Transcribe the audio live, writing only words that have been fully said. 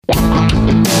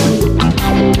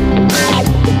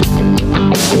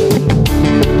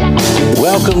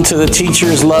Welcome to the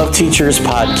Teachers Love Teachers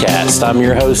podcast. I'm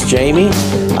your host, Jamie.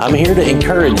 I'm here to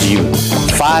encourage you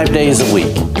 5 days a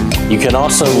week. You can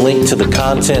also link to the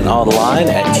content online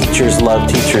at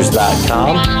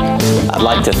teachersloveteachers.com. I'd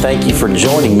like to thank you for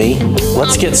joining me.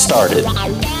 Let's get started.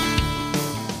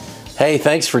 Hey,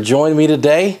 thanks for joining me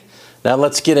today. Now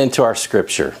let's get into our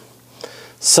scripture.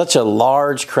 Such a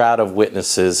large crowd of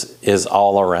witnesses is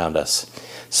all around us.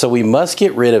 So we must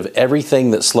get rid of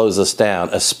everything that slows us down,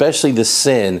 especially the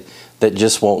sin that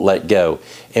just won't let go.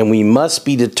 And we must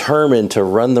be determined to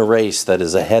run the race that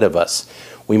is ahead of us.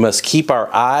 We must keep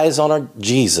our eyes on our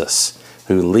Jesus,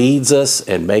 who leads us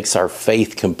and makes our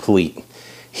faith complete.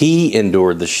 He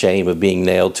endured the shame of being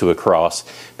nailed to a cross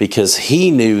because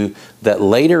he knew that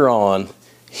later on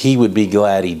he would be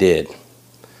glad he did.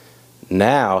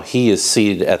 Now he is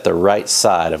seated at the right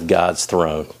side of God's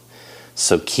throne.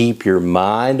 So keep your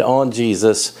mind on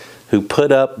Jesus, who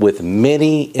put up with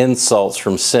many insults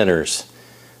from sinners.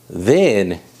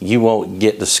 Then you won't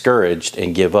get discouraged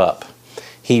and give up.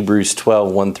 Hebrews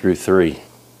 12, 1 through 3.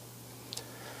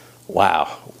 Wow.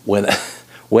 When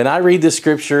I read this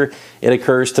scripture, it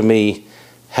occurs to me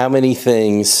how many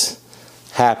things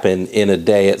happen in a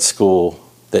day at school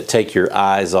that take your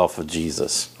eyes off of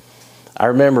Jesus. I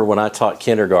remember when I taught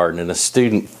kindergarten and a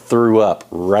student threw up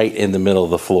right in the middle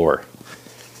of the floor.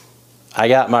 I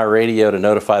got my radio to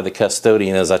notify the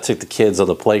custodian as I took the kids on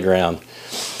the playground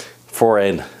for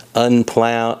an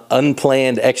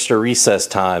unplanned extra recess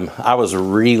time. I was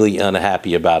really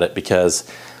unhappy about it because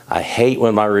I hate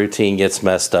when my routine gets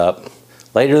messed up.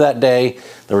 Later that day,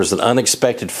 there was an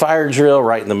unexpected fire drill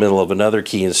right in the middle of another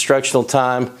key instructional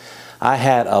time. I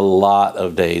had a lot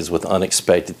of days with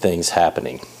unexpected things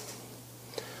happening.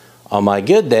 On my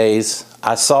good days,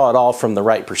 I saw it all from the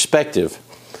right perspective.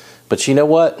 But you know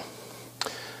what?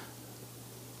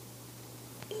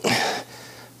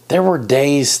 There were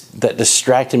days that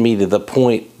distracted me to the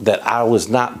point that I was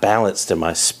not balanced in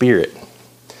my spirit.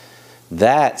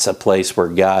 That's a place where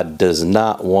God does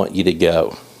not want you to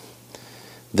go.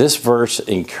 This verse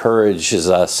encourages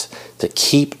us to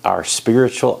keep our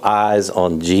spiritual eyes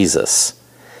on Jesus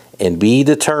and be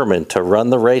determined to run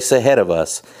the race ahead of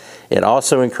us. It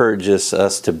also encourages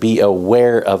us to be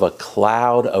aware of a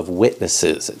cloud of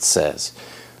witnesses, it says,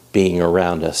 being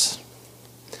around us.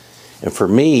 And for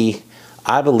me,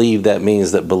 I believe that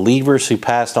means that believers who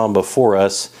passed on before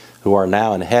us, who are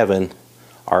now in heaven,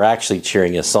 are actually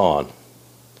cheering us on.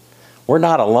 We're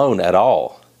not alone at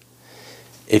all.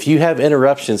 If you have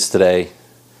interruptions today,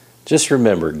 just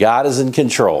remember, God is in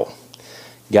control.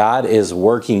 God is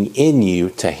working in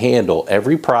you to handle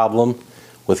every problem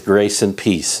with grace and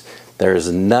peace. There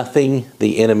is nothing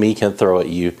the enemy can throw at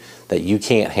you that you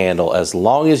can't handle as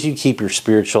long as you keep your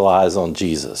spiritual eyes on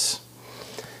Jesus.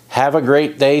 Have a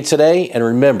great day today, and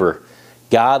remember,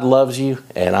 God loves you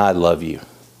and I love you.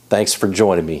 Thanks for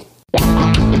joining me.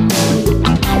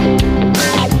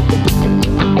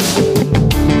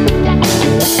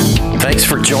 Thanks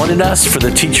for joining us for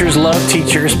the Teachers Love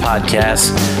Teachers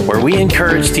podcast, where we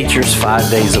encourage teachers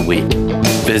 5 days a week.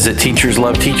 Visit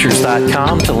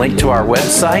teachersloveteachers.com to link to our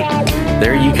website.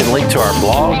 There you can link to our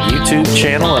blog, YouTube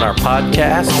channel, and our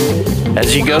podcast.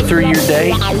 As you go through your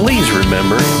day, please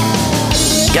remember,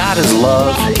 God is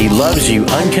love. He loves you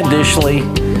unconditionally.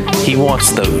 He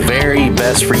wants the very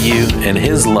best for you, and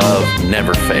His love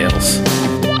never fails.